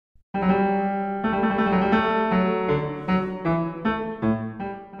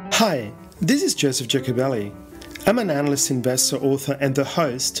This is Joseph Giacobelli. I'm an analyst, investor, author, and the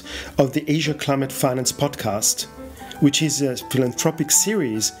host of the Asia Climate Finance podcast, which is a philanthropic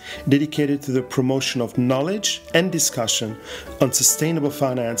series dedicated to the promotion of knowledge and discussion on sustainable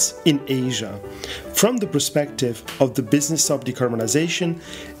finance in Asia, from the perspective of the business of decarbonization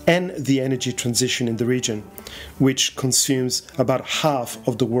and the energy transition in the region, which consumes about half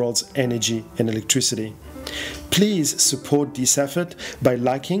of the world's energy and electricity. Please support this effort by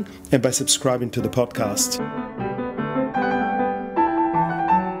liking and by subscribing to the podcast.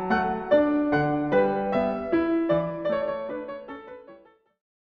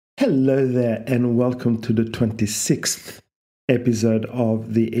 Hello there, and welcome to the 26th episode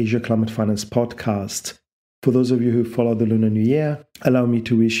of the Asia Climate Finance podcast. For those of you who follow the Lunar New Year, allow me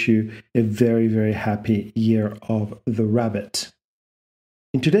to wish you a very, very happy year of the rabbit.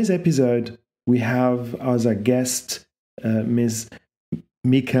 In today's episode, we have as a guest Ms.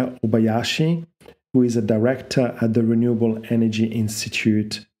 Mika Ohbayashi, who is a director at the Renewable Energy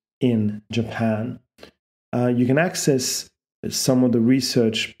Institute in Japan. You can access some of the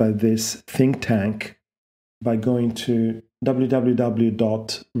research by this think tank by going to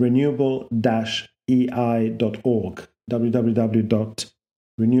www.renewable-ei.org,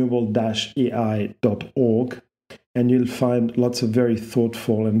 www.renewable-ei.org, and you'll find lots of very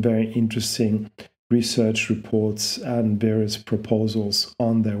thoughtful and very interesting research reports and various proposals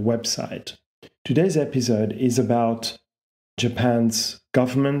on their website. Today's episode is about Japan's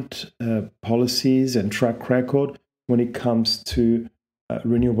government policies and track record when it comes to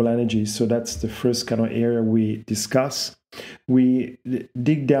renewable energy. So that's the first kind of area we discuss. We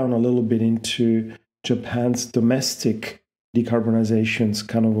dig down a little bit into Japan's domestic decarbonization's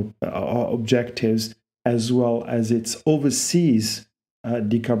kind of objectives, as well as its overseas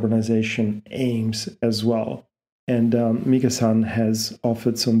decarbonization aims as well. And Mika-san has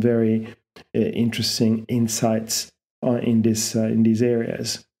offered some very interesting insights in these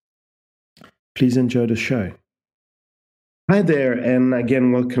areas. Please enjoy the show. Hi there, and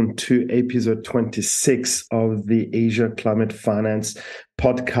again, welcome to episode 26 of the Asia Climate Finance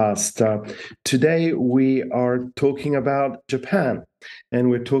podcast. Today, we are talking about Japan, and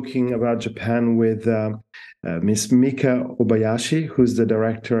we're talking about Japan with Ms. Mika Ohbayashi, who's the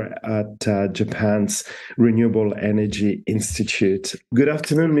director at Japan's Renewable Energy Institute. Good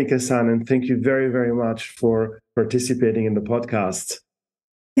afternoon, Mika-san, and thank you very, very much for participating in the podcast.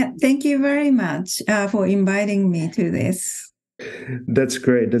 Yeah, thank you very much for inviting me to this. That's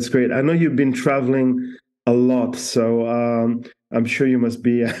great. That's great. I know you've been traveling a lot, so I'm sure you must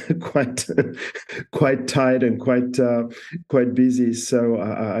be quite tired and quite busy. So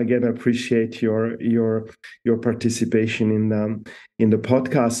again, I appreciate your participation in the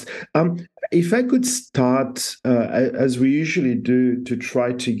podcast. If I could start, as we usually do, to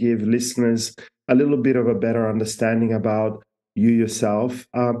try to give listeners a little bit of a better understanding about you yourself.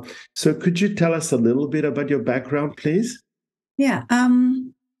 So could you tell us a little bit about your background, please? Yeah.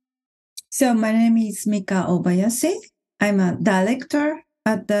 So my name is Mika Ohbayashi. I'm a director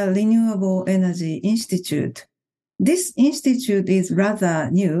at the Renewable Energy Institute. This institute is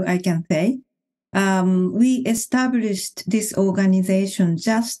rather new, I can say. We established this organization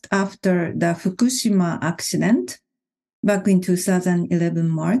just after the Fukushima accident back in 2011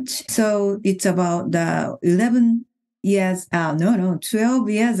 March. So it's about 12 years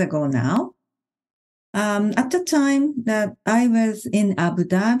ago now. At the time that I was in Abu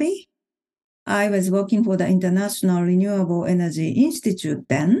Dhabi, I was working for the International Renewable Energy Institute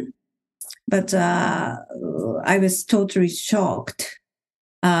then, but I was totally shocked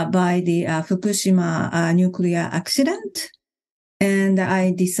by the Fukushima nuclear accident. And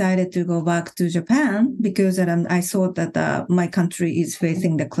I decided to go back to Japan because I thought that my country is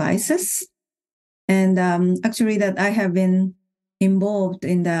facing the crisis. And actually that I have been involved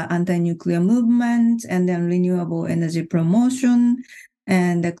in the anti-nuclear movement and then renewable energy promotion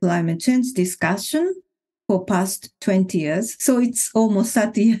and the climate change discussion for past 20 years. So it's almost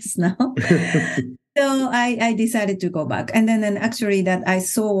 30 years now. So I decided to go back. And then actually that I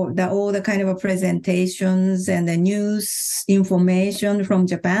saw all the kind of presentations and the news information from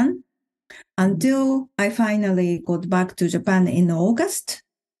Japan until I finally got back to Japan in August.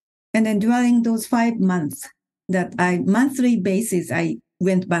 And then during those 5 months that monthly basis, I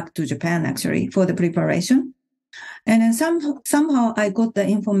went back to Japan actually for the preparation. And then somehow I got the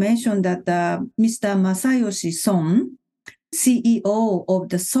information that Mr. Masayoshi Son, CEO of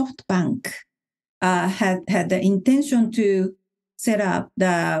the SoftBank, had the intention to set up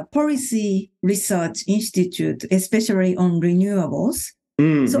the Policy Research Institute, especially on renewables.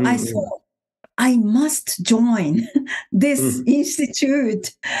 So I thought I must join this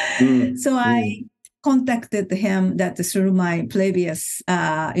institute. So I contacted him through my previous,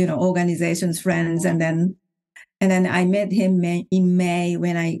 organizations, friends, and then I met him in May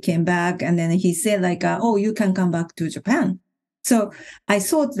when I came back, and then he said oh, you can come back to Japan. So I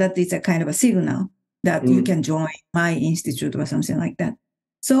thought that it's a kind of a signal that you can join my institute or something like that.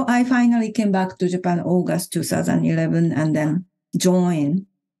 So I finally came back to Japan August 2011 and then joined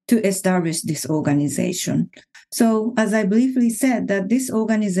to establish this organization. So as I briefly said, that this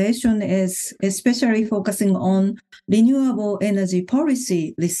organization is especially focusing on renewable energy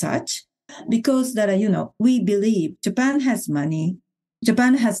policy research, because we believe Japan has money,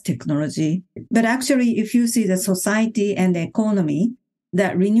 Japan has technology, but actually if you see the society and the economy,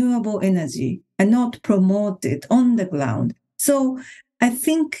 that renewable energy are not promoted on the ground. So I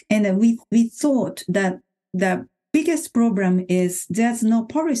think, and we thought that the biggest problem is there's no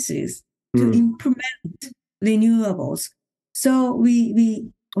policies to implement renewables. So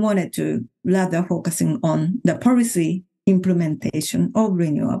we wanted to rather focusing on the policy implementation of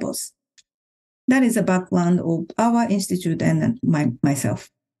renewables. That is a background of our institute and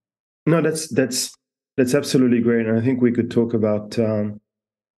myself. No, that's absolutely great. And I think we could talk about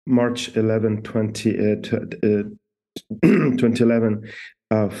March 11, 2011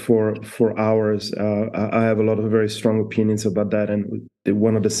 for hours. I have a lot of very strong opinions about that, and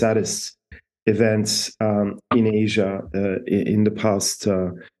one of the saddest events in Asia in the past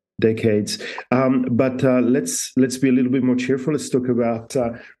decades. But let's be a little bit more cheerful. Let's talk about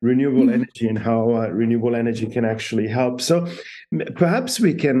renewable energy and how renewable energy can actually help. So perhaps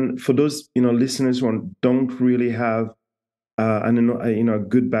we can, for those listeners who don't really have a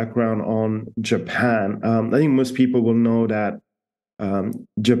good background on Japan. I think most people will know that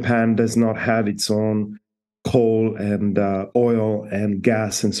Japan does not have its own coal and oil and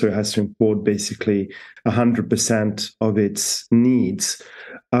gas, and so it has to import basically 100% of its needs.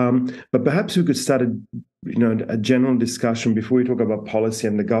 But perhaps we could start a general discussion before we talk about policy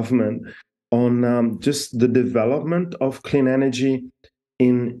and the government on just the development of clean energy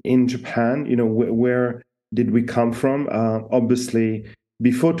in Japan. Where did we come from? Obviously,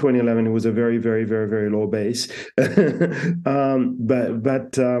 before 2011, it was a very, very, very, very low base. But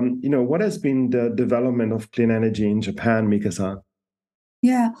what has been the development of clean energy in Japan, Mika-san?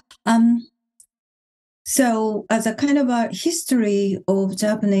 Yeah. So as a kind of a history of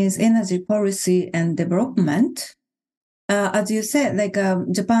Japanese energy policy and development, as you said,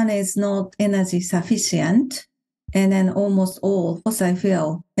 Japan is not energy sufficient, and then almost all fossil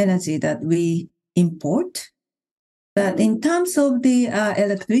fuel energy that we import. But in terms of the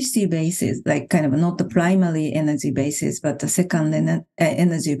electricity basis, kind of not the primary energy basis, but the second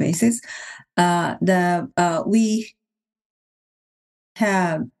energy basis, we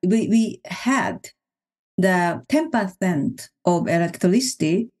had the 10% of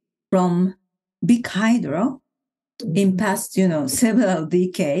electricity from big hydro in past, several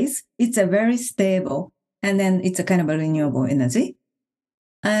decades. It's a very stable, and then it's a kind of a renewable energy.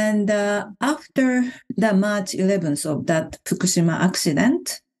 And after the March 11th of that Fukushima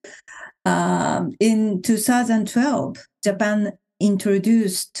accident, in 2012, Japan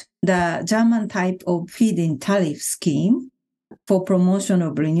introduced the German type of feed-in tariff scheme for promotion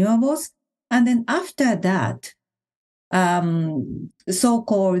of renewables. And then after that,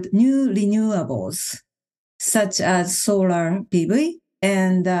 so-called new renewables, such as solar PV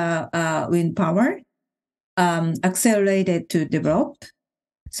and wind power, accelerated to develop.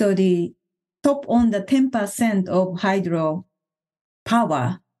 So the top on the 10% of hydro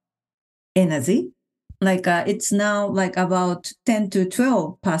power energy, it's now about 10 to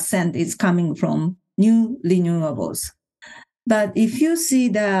 12% is coming from new renewables. But if you see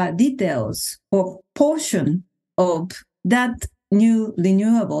the details or portion of that new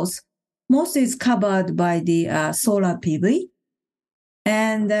renewables, most is covered by the solar PV.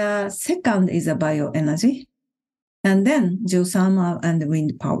 And second is a bioenergy. And then geothermal and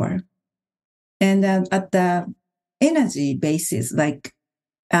wind power. And at the energy basis,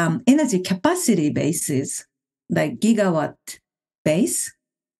 energy capacity basis, gigawatt base,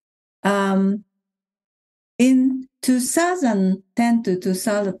 in 2010 to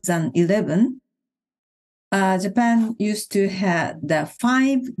 2011, Japan used to have the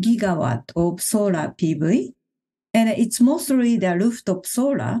 5 gigawatt of solar PV, and it's mostly the rooftop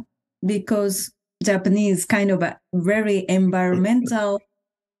solar because Japanese kind of a very environmental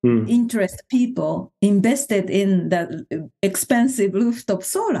interest people invested in the expensive rooftop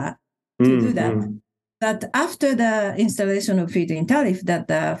solar to do that. But after the installation of feed-in tariff, that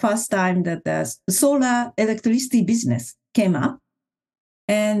the first time that the solar electricity business came up,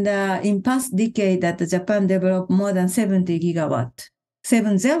 And in past decade that Japan developed more than 70 gigawatt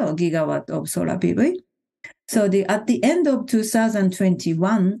of solar PV. So at the end of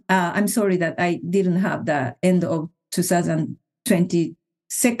 2021, I'm sorry that I didn't have the end of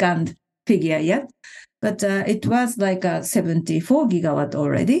 2022 figure yet, but it was like 74 gigawatt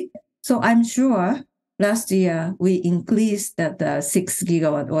already. So I'm sure last year we increased that 6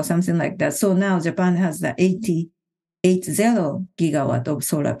 gigawatt or something like that. So now Japan has the 80 gigawatt of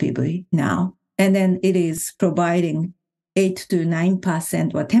solar PV now. And then it is providing 8 to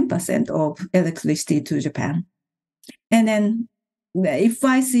 9% or 10% of electricity to Japan. And then if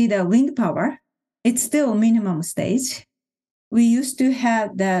I see the wind power, it's still minimum stage. We used to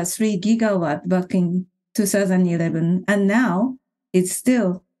have the 3 gigawatt back in 2011, and now it's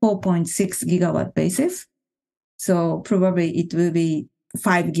still 4.6 gigawatt basis. So probably it will be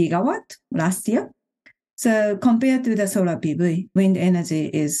 5 gigawatt last year. So compared to the solar PV, wind energy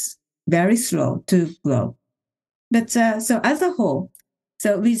is very slow to grow. But so as a whole,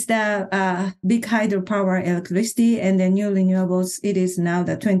 so with the big hydropower electricity and the new renewables, it is now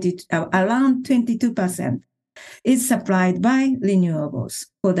the around 22% is supplied by renewables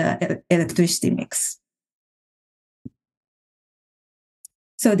for the electricity mix.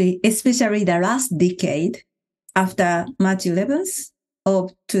 So especially the last decade after March 11th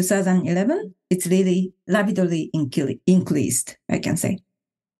of 2011, it's really rapidly increased, I can say.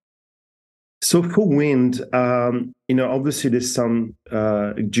 So for wind, obviously there's some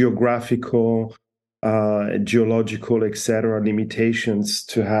geographical, geological, etc., limitations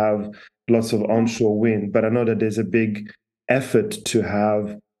to have lots of onshore wind. But I know that there's a big effort to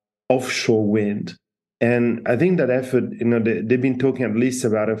have offshore wind. And I think that effort, they've been talking at least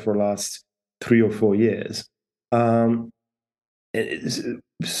about it for the last 3 or 4 years.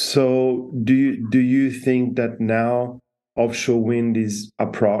 So do you think that now offshore wind is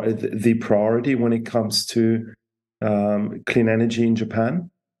the priority when it comes to clean energy in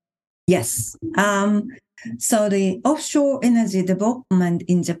Japan? Yes. So the offshore energy development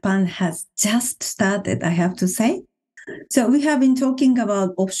in Japan has just started, I have to say. So we have been talking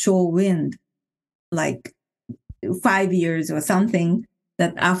about offshore wind like 5 years or something,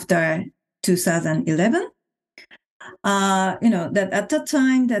 that after 2011, that at the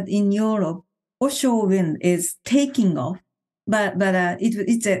time that in Europe, offshore wind is taking off, but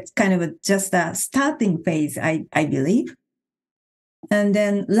it's a kind of just a starting phase, I believe. And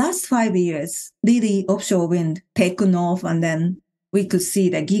then last 5 years, really offshore wind taken off, and then we could see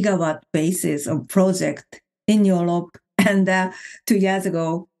the gigawatt basis of project in Europe. And 2 years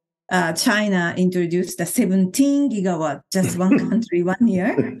ago, China introduced the 17 gigawatt, just one country, 1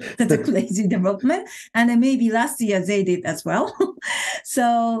 year. That's a crazy development. And then maybe last year they did as well.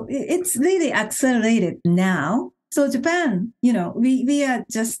 So it's really accelerated now. So Japan, we are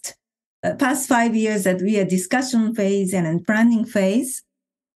just past 5 years that we are discussion phase and then planning phase.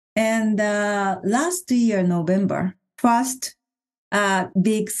 And last year, November, first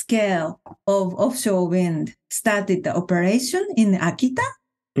big scale of offshore wind started the operation in Akita.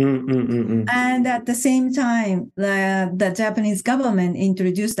 And at the same time, the Japanese government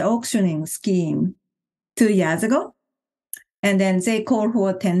introduced the auctioning scheme 2 years ago. And then they called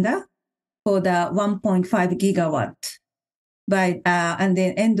for tender for the 1.5 gigawatt. And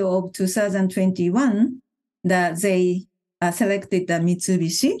the end of 2021, they selected the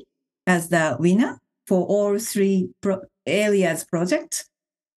Mitsubishi as the winner for all 3 areas projects.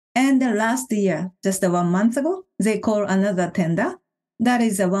 And the last year, just 1 month ago, they called another tender. That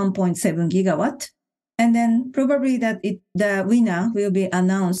is a 1.7 gigawatt. And then probably that the winner will be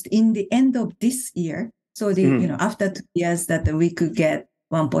announced in the end of this year. So after 2 years that we could get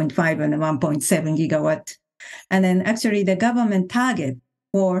 1.5 and 1.7 gigawatt. And then actually the government target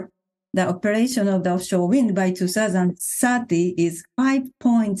for the operation of the offshore wind by 2030 is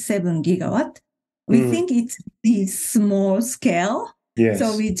 5.7 gigawatt. We think it's the small scale. Yes.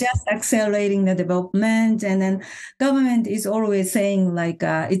 So we just accelerating the development, and then government is always saying like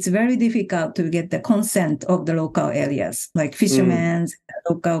it's very difficult to get the consent of the local areas, like fishermen,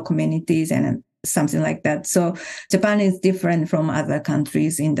 local communities, and something like that. So Japan is different from other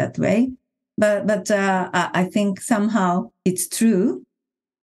countries in that way. But I think somehow it's true.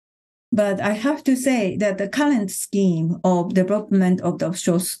 But I have to say that the current scheme of development of the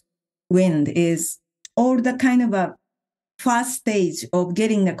offshore wind is all the kind of a first stage of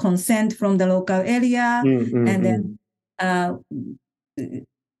getting the consent from the local area, and then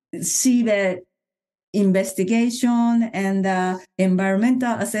see the investigation and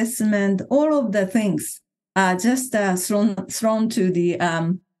environmental assessment. All of the things are just thrown to the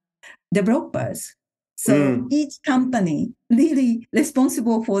developers. So each company really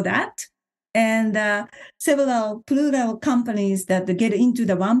responsible for that. And several plural companies that get into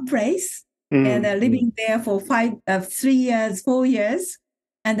the one place and are living there for 3 years, 4 years,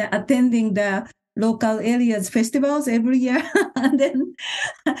 and attending the local areas festivals every year, and then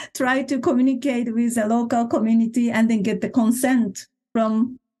try to communicate with the local community and then get the consent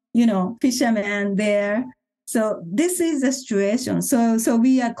from, fishermen there. So this is the situation. So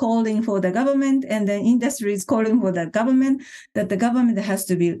we are calling for the government, and the industry is calling for the government, that the government has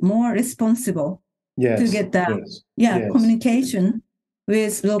to be more responsible to get the communication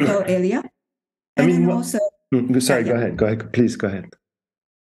with local area. And also, sorry, go ahead. Please go ahead.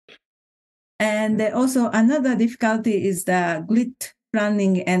 And also another difficulty is the grid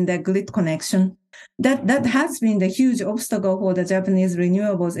planning and the grid connection. That has been the huge obstacle for the Japanese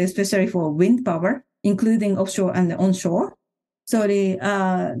renewables, especially for wind power, including offshore and onshore. So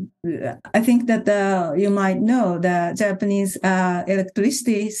I think that you might know the Japanese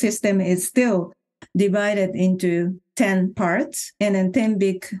electricity system is still divided into 10 parts, and then 10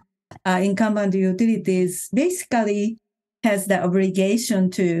 big incumbent utilities basically has the obligation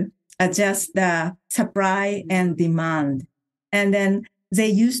to adjust the supply and demand. And then they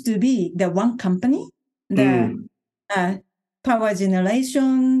used to be the one company, the power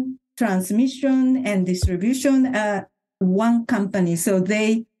generation, transmission, and distribution, one company. So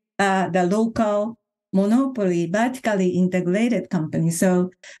they the local monopoly, vertically integrated company.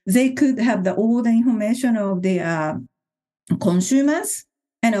 So they could have all the information of the consumers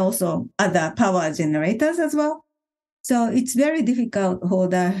and also other power generators as well. So it's very difficult for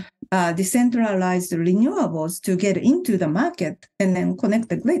the decentralized renewables to get into the market and then connect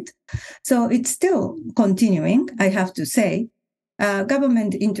the grid. So it's still continuing, I have to say.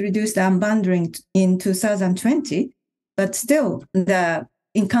 Government introduced unbundling in 2020, but still the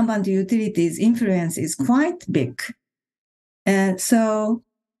incumbent utilities' influence is quite big. And so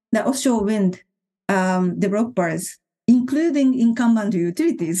the offshore wind developers, including incumbent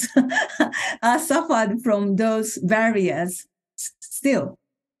utilities, are suffered from those barriers still.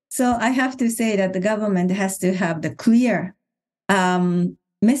 So I have to say that the government has to have the clear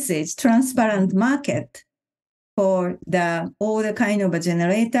message, transparent market for all the kind of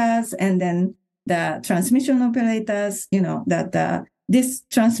generators, and then the transmission operators, that this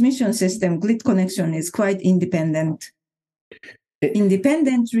transmission system, grid connection, is quite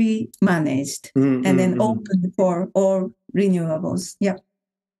independently managed, and then open for all renewables. Yeah.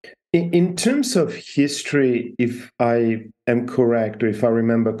 In terms of history, if I am correct, or if I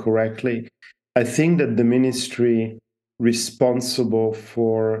remember correctly, I think that the ministry responsible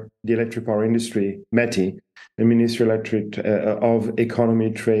for the electric power industry, METI, the Ministry of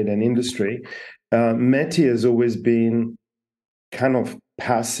Economy, Trade and Industry, METI has always been kind of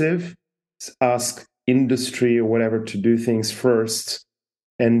passive, ask industry or whatever to do things first,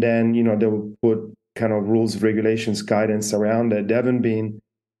 and then they will put kind of rules, regulations, guidance around it. They haven't been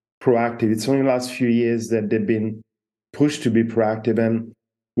proactive. It's only the last few years that they've been pushed to be proactive. And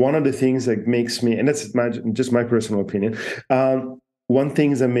one of the things that makes me, and that's just my personal opinion, one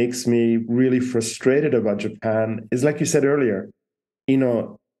thing that makes me really frustrated about Japan is, like you said earlier,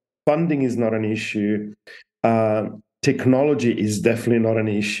 funding is not an issue. Technology is definitely not an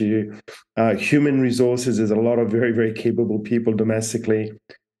issue. Human resources, there's a lot of very, very capable people domestically,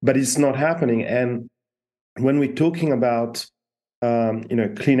 but it's not happening. And when we're talking about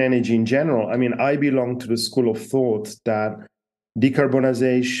clean energy in general, I belong to the school of thought that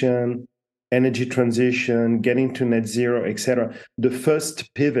decarbonization, energy transition, getting to net zero, etc. The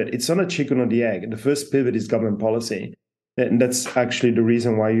first pivot, it's not a chicken or the egg. The first pivot is government policy. And that's actually the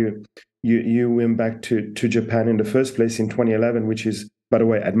reason why you went back to Japan in the first place in 2011, which is, by the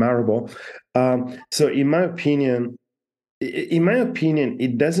way, admirable. So in my opinion,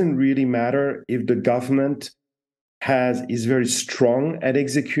 it doesn't really matter if the government is very strong at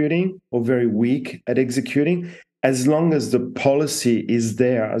executing or very weak at executing, as long as the policy is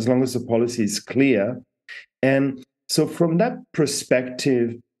there, as long as the policy is clear. And so from that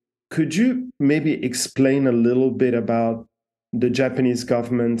perspective, could you maybe explain a little bit about the Japanese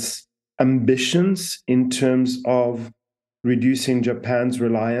government's ambitions in terms of reducing Japan's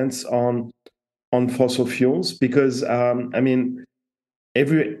reliance on fossil fuels? Because, I'm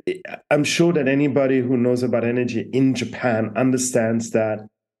sure that anybody who knows about energy in Japan understands that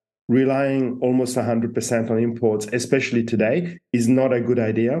relying almost 100% on imports, especially today, is not a good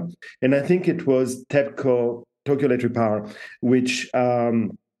idea. And I think it was TEPCO, Tokyo Electric Power, which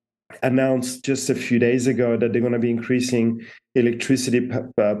announced just a few days ago that they're going to be increasing electricity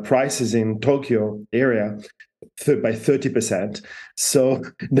prices in Tokyo area by 30%. So,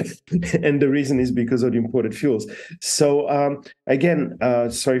 and the reason is because of the imported fuels. So again,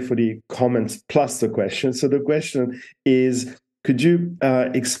 sorry for the comments plus the question. So the question is, could you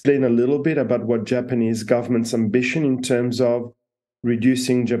explain a little bit about what Japanese government's ambition in terms of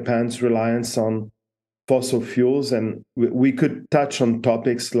reducing Japan's reliance on fossil fuels? And we could touch on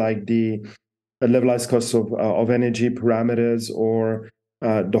topics like the levelized cost of energy parameters, or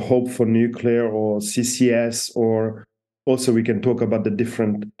the hope for nuclear, or CCS, or also we can talk about the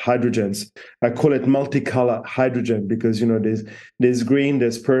different hydrogens. I call it multicolor hydrogen because there's green,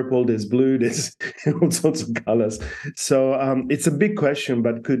 there's purple, there's blue, there's all sorts of colors. So it's a big question,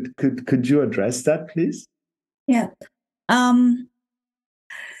 but could you address that, please? Yeah.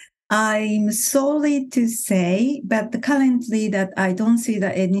 I'm sorry to say, but currently that I don't see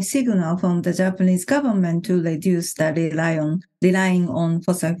any signal from the Japanese government to reduce the relying on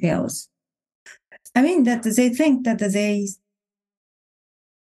fossil fuels. I mean that they think that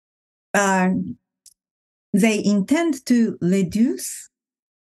they intend to reduce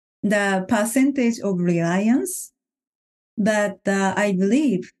the percentage of reliance, but I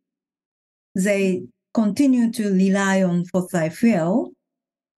believe they continue to rely on fossil fuel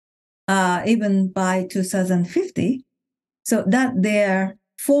even by 2050. So that their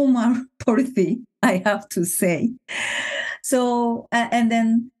formal policy, I have to say. So, and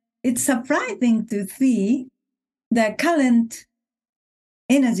then it's surprising to see the current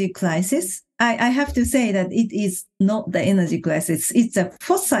energy crisis. I have to say that it is not the energy crisis. It's a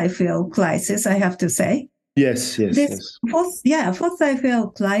fossil fuel crisis, I have to say. Yes. Fossil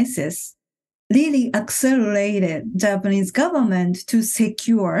fuel crisis really accelerated Japanese government to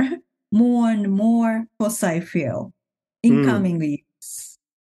secure more and more fossil fuel in coming years.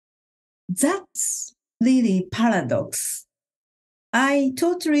 That's really paradox. I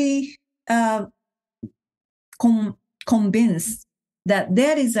totally convinced that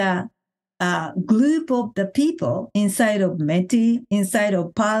there is a group of the people inside of METI, inside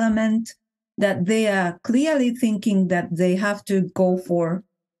of parliament, that they are clearly thinking that they have to go for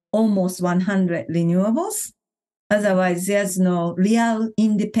almost 100 renewables. Otherwise, there's no real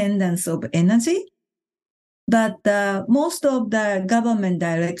independence of energy. But most of the government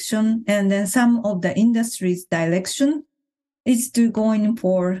direction and then some of the industry's direction is to going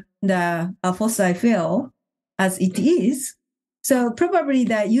for the fossil fuel as it is. So probably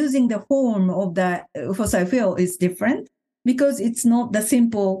that using the form of the fossil fuel is different because it's not the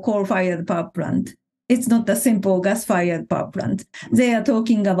simple coal-fired power plant. It's not the simple gas-fired power plant. They are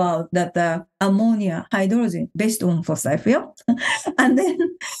talking about that ammonia, hydrogen based on fossil fuel. And then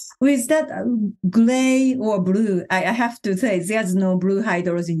with that gray or blue, I have to say there's no blue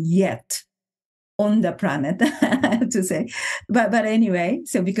hydrogen yet on the planet, I have to say. But anyway,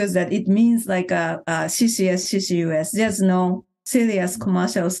 so because that it means like a CCS, CCUS, there's no serious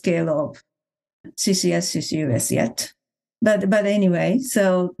commercial scale of CCS, CCUS yet. But anyway,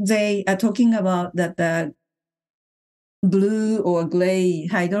 so they are talking about that the blue or gray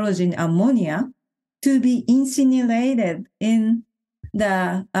hydrogen ammonia to be incinerated in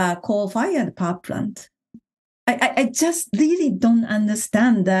the coal-fired power plant. I just really don't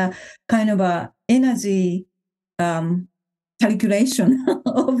understand the kind of energy calculation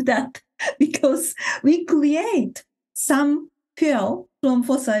of that, because we create some fuel from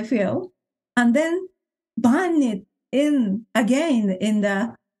fossil fuel and then burn it again in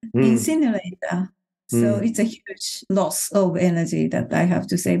the incinerator. So it's a huge loss of energy that I have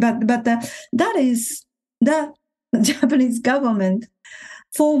to say. But that is the Japanese government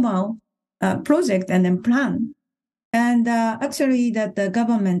formal project and then plan. And actually that the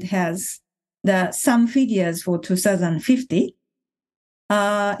government has some figures for 2050.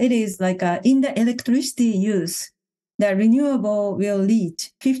 It is like in the electricity use, the renewable will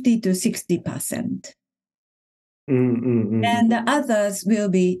reach 50 to 60%. And the others will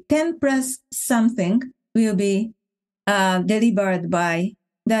be 10 plus something will be delivered by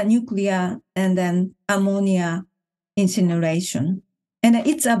the nuclear and then ammonia incineration. And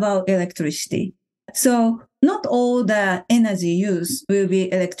it's about electricity. So not all the energy use will be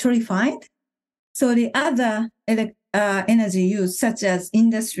electrified. So the other energy use, such as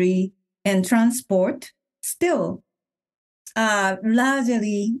industry and transport, still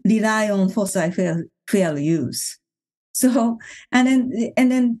largely rely on fossil fuel use. So, and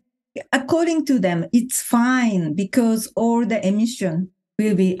then according to them, it's fine because all the emission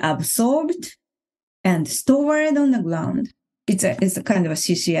will be absorbed and stored on the ground. It's a kind of a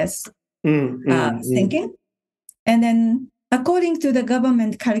CCS thinking. And then according to the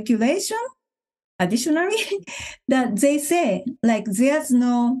government calculation, additionally, that they say like there's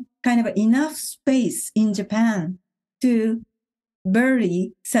no kind of enough space in Japan to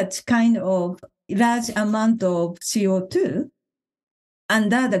bury such kind of large amount of CO2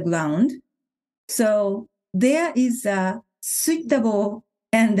 under the ground. So there is a suitable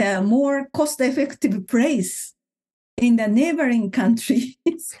and a more cost-effective place in the neighboring countries,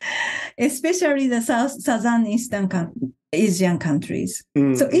 especially the southern Eastern Asian countries.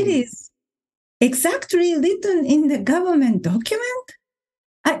 Mm-hmm. So it is exactly written in the government document.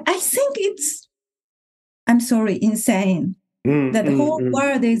 I think it's, insane. That the whole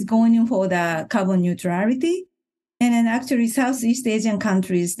world is going for the carbon neutrality. And then actually Southeast Asian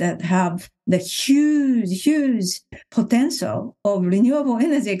countries that have the huge potential of renewable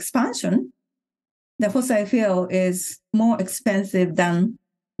energy expansion, the fossil fuel is more expensive than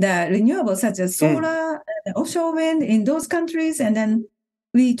the renewables such as solar and offshore wind in those countries. And then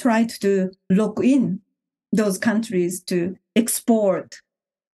we tried to lock in those countries to export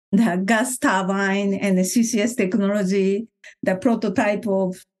the gas turbine and the CCS technology, the prototype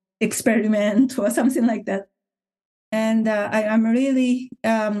of experiment or something like that. And I'm really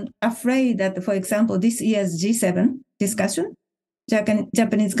afraid that, for example, this year's G7 discussion,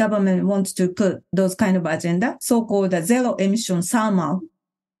 Japanese government wants to put those kind of agenda, so-called zero emission thermal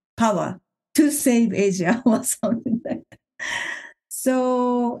power to save Asia or something like that.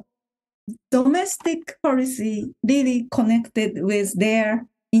 So domestic policy really connected with their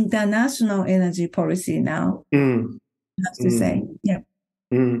international energy policy now, I have to say. Yeah.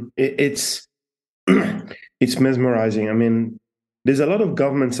 It's mesmerizing. I mean, there's a lot of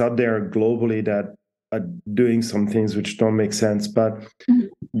governments out there globally that are doing some things which don't make sense. But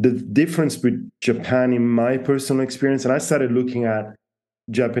the difference with Japan, in my personal experience, and I started looking at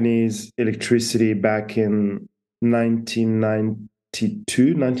Japanese electricity back in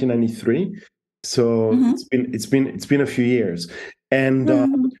 1992, 1993. So it's been a few years. And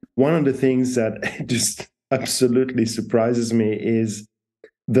one of the things that just absolutely surprises me is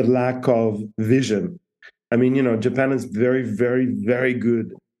the lack of vision. I mean, Japan is very, very, very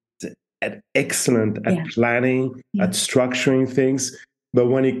good excellent at planning, at structuring things. But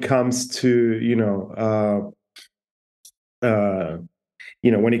when it comes to,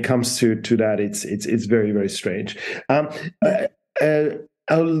 when it comes to that, it's very, very strange. I'll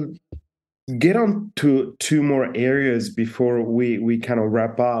get on to two more areas before we kind of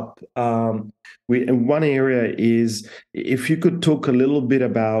wrap up. And one area is if you could talk a little bit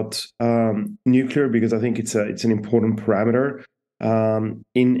about nuclear, because I think it's an important parameter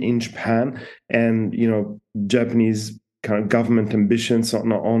in Japan, and Japanese kind of government ambitions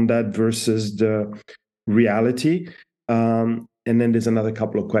on that versus the reality. And then there's another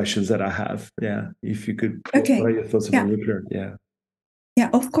couple of questions that I have. Yeah, if you could. Okay. What are your thoughts about nuclear? Yeah. Yeah,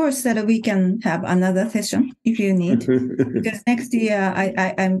 of course that we can have another session if you need, because next year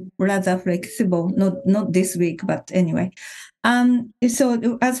I'm rather flexible, not this week, but anyway.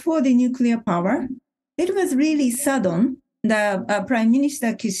 So as for the nuclear power, it was really sudden. The Prime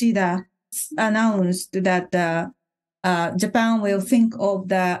Minister Kishida announced that Japan will think of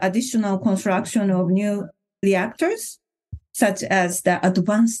the additional construction of new reactors, such as the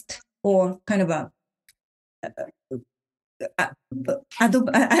advanced or kind of a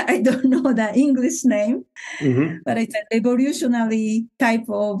I don't know the English name, but it's a revolutionary type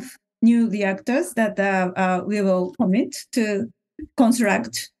of new reactors that we will commit to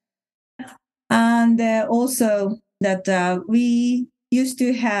construct. And also that we used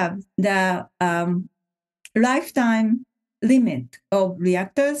to have the lifetime limit of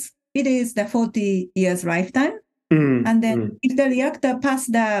reactors. It is the 40 years lifetime. And then if the reactor pass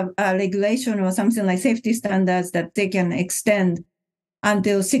the regulation or something like safety standards, that they can extend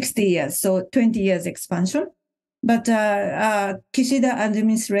until 60 years, so 20 years expansion. But Kishida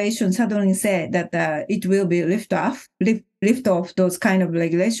administration suddenly said that it will be lift off those kind of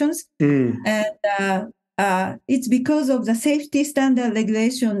regulations. And it's because of the safety standard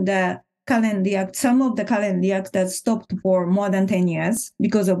regulation that some of the current reactors stopped for more than 10 years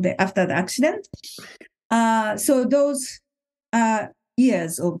because of after the accident. So those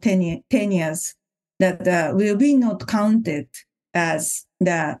years of 10 years that will be not counted as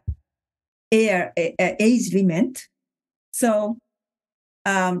the age limit. So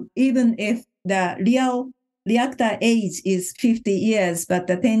even if the real reactor age is 50 years, but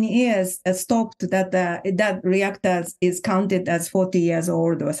the 10 years stopped, that reactor is counted as 40 years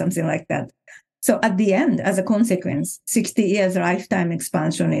old or something like that. So at the end, as a consequence, 60 years lifetime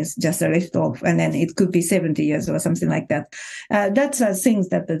expansion is just a lift off, and then it could be 70 years or something like that. That's things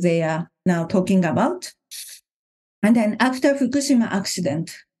that they are now talking about. And then after Fukushima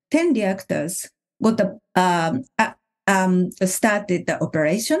accident, 10 reactors got started the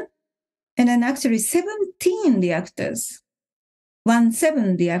operation. And then actually 17 reactors,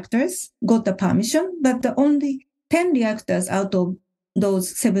 17 reactors got the permission, but only 10 reactors out of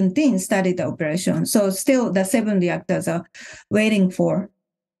those 17 started the operation. So still the 7 reactors are waiting for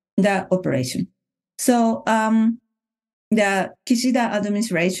the operation. So the Kishida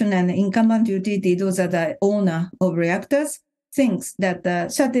administration and incumbent utility, those are the owner of reactors, thinks that the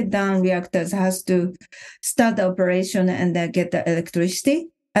shut down reactors has to start the operation and get the electricity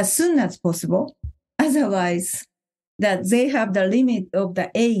as soon as possible. Otherwise, that they have the limit of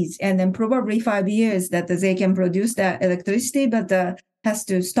the age and then probably 5 years that they can produce the electricity, but has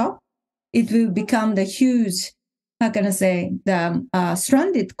to stop. It will become the huge, how can I say, the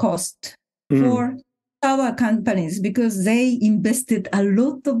stranded cost for power companies because they invested a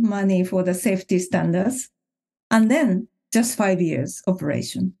lot of money for the safety standards and then just 5 years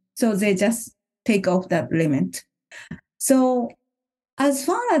operation. So they just take off that limit. So as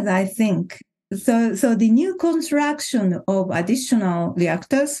far as I think, so the new construction of additional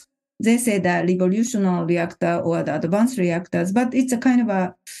reactors, they say the revolutionary reactor or the advanced reactors, but it's a kind of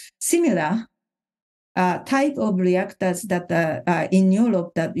a similar type of reactors that in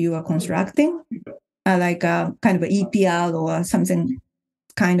Europe that you are constructing, like a kind of EPR or something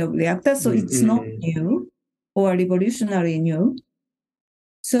kind of reactor. So it's not new or revolutionary new.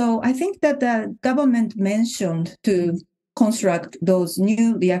 So I think that the government mentioned to construct those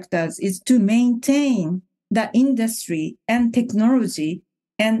new reactors is to maintain the industry and technology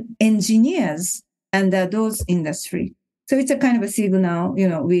and engineers and those industry. So it's a kind of a signal,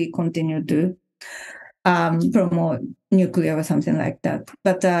 we continue to promote nuclear or something like that.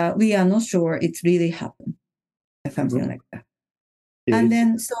 But we are not sure it's really happened, something like that. Yeah, and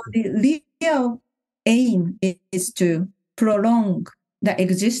then, so the real aim is to prolong the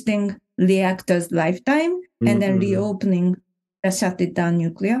existing reactor's lifetime and then reopening the shut it down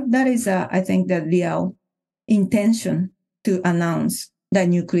nuclear. That is, I think, the real intention to announce the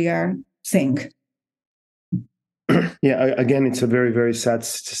nuclear thing. Yeah, again, it's a very, very sad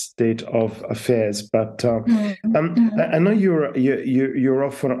state of affairs. But I know you're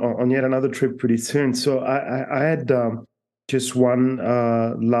off on yet another trip pretty soon. So I had just one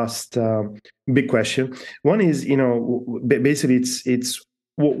last big question. One is, basically, it's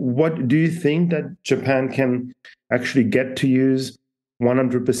what do you think that Japan can actually get to use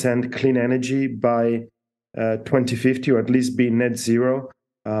 100% clean energy by 2050, or at least be net zero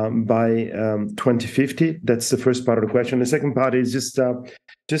by 2050? That's the first part of the question. The second part is just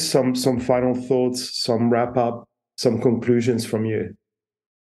some final thoughts, some wrap up, some conclusions from you.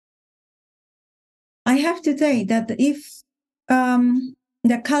 I have to say that if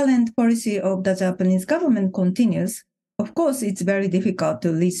the current policy of the Japanese government continues, of course, it's very difficult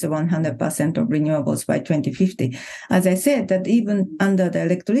to reach 100% of renewables by 2050. As I said, that even under the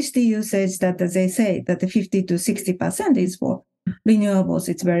electricity usage that they say that the 50 to 60% is for renewables,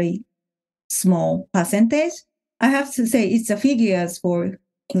 it's very small percentage. I have to say it's the figures for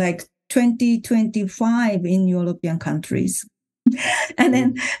like 2025 in European countries. And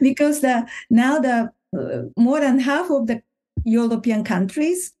then because now more than half of the European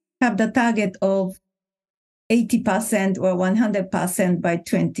countries have the target of 80% or 100% by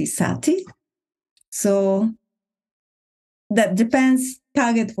 2030. So that Japan's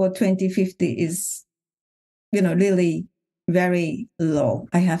target for 2050 is, really very low,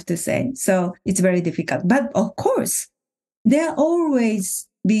 I have to say. So it's very difficult. But of course, there always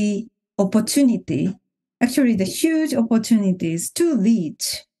be opportunity, actually the huge opportunities to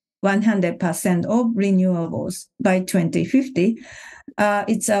reach 100% of renewables by 2050.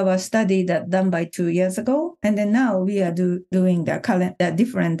 It's our study that done by 2 years ago. And then now we are doing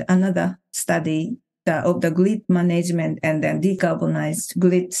another study of the grid management and then decarbonized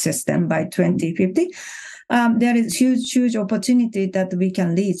grid system by 2050. There is huge opportunity that we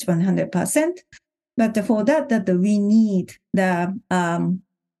can reach 100%. But for that we need the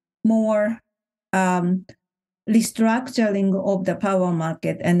more restructuring of the power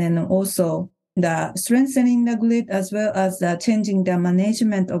market, and then also the strengthening the grid as well as the changing the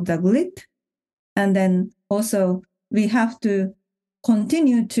management of the grid. And then also we have to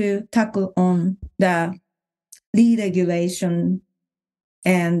continue to tackle on the deregulation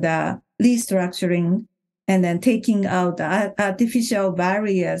and restructuring, and then taking out the artificial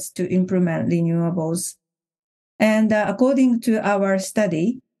barriers to implement renewables. And according to our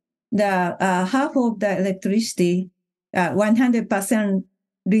study, the half of the electricity, 100%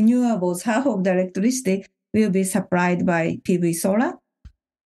 renewables, half of the electricity will be supplied by PV solar,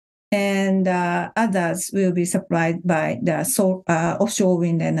 and others will be supplied by the offshore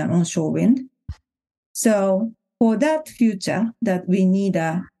wind and onshore wind. So for that future, that we need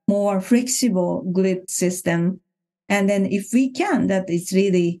more flexible grid system. And then if we can, that is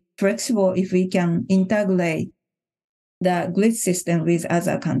really flexible, if we can integrate the grid system with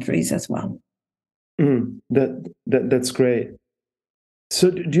other countries as well. That's great. So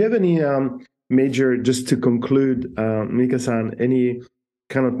do you have any major, just to conclude, Mika-san, any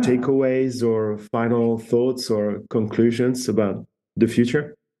kind of takeaways or final thoughts or conclusions about the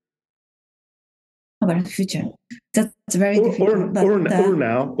future? About the future. That's very difficult. Or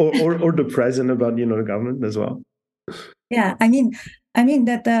now, or the present about, the government as well. Yeah, I mean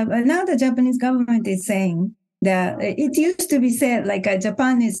that now the Japanese government is saying that it used to be said like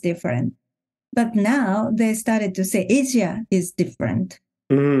Japan is different, but now they started to say Asia is different.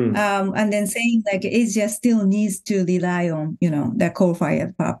 And then saying like Asia still needs to rely on, the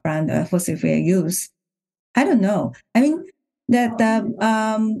coal-fired power plant, fossil fuel use. I don't know. I mean,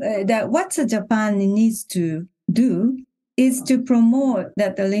 that what Japan needs to do is to promote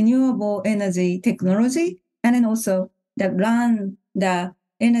that the renewable energy technology, and then also that run the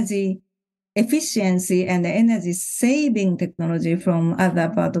energy efficiency and the energy saving technology from other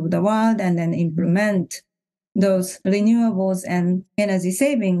parts of the world, and then implement those renewables and energy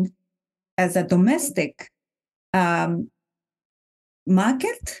saving as a domestic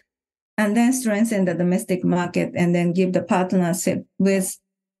market, and then strengthen the domestic market, and then give the partnership with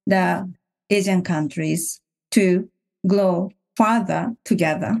the Asian countries to grow further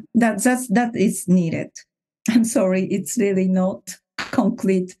together. That is needed. I'm sorry, it's really not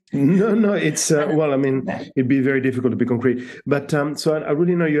concrete. No, it's well, I mean, it'd be very difficult to be concrete. But so I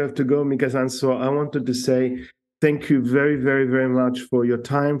really know you have to go, Mika-san. So I wanted to say thank you very, very, very much for your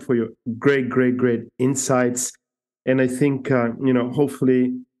time, for your great, great, great insights. And I think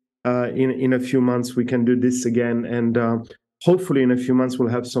hopefully in a few months we can do this again, and hopefully in a few months we'll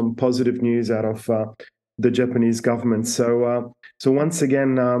have some positive news out of the Japanese government. So once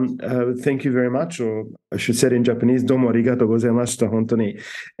again, thank you very much, or I should say it in Japanese, domo arigatou gozaimashita, hontoni.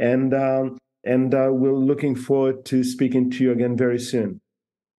 And we're looking forward to speaking to you again very soon.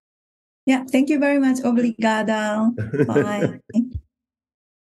 Yeah, thank you very much. Obrigado. Bye.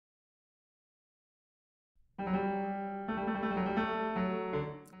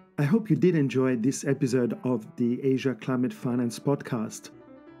 I hope you did enjoy this episode of the Asia Climate Finance Podcast.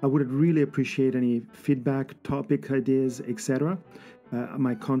 I would really appreciate any feedback, topic ideas, etc.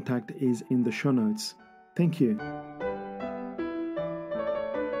 My contact is in the show notes. Thank you.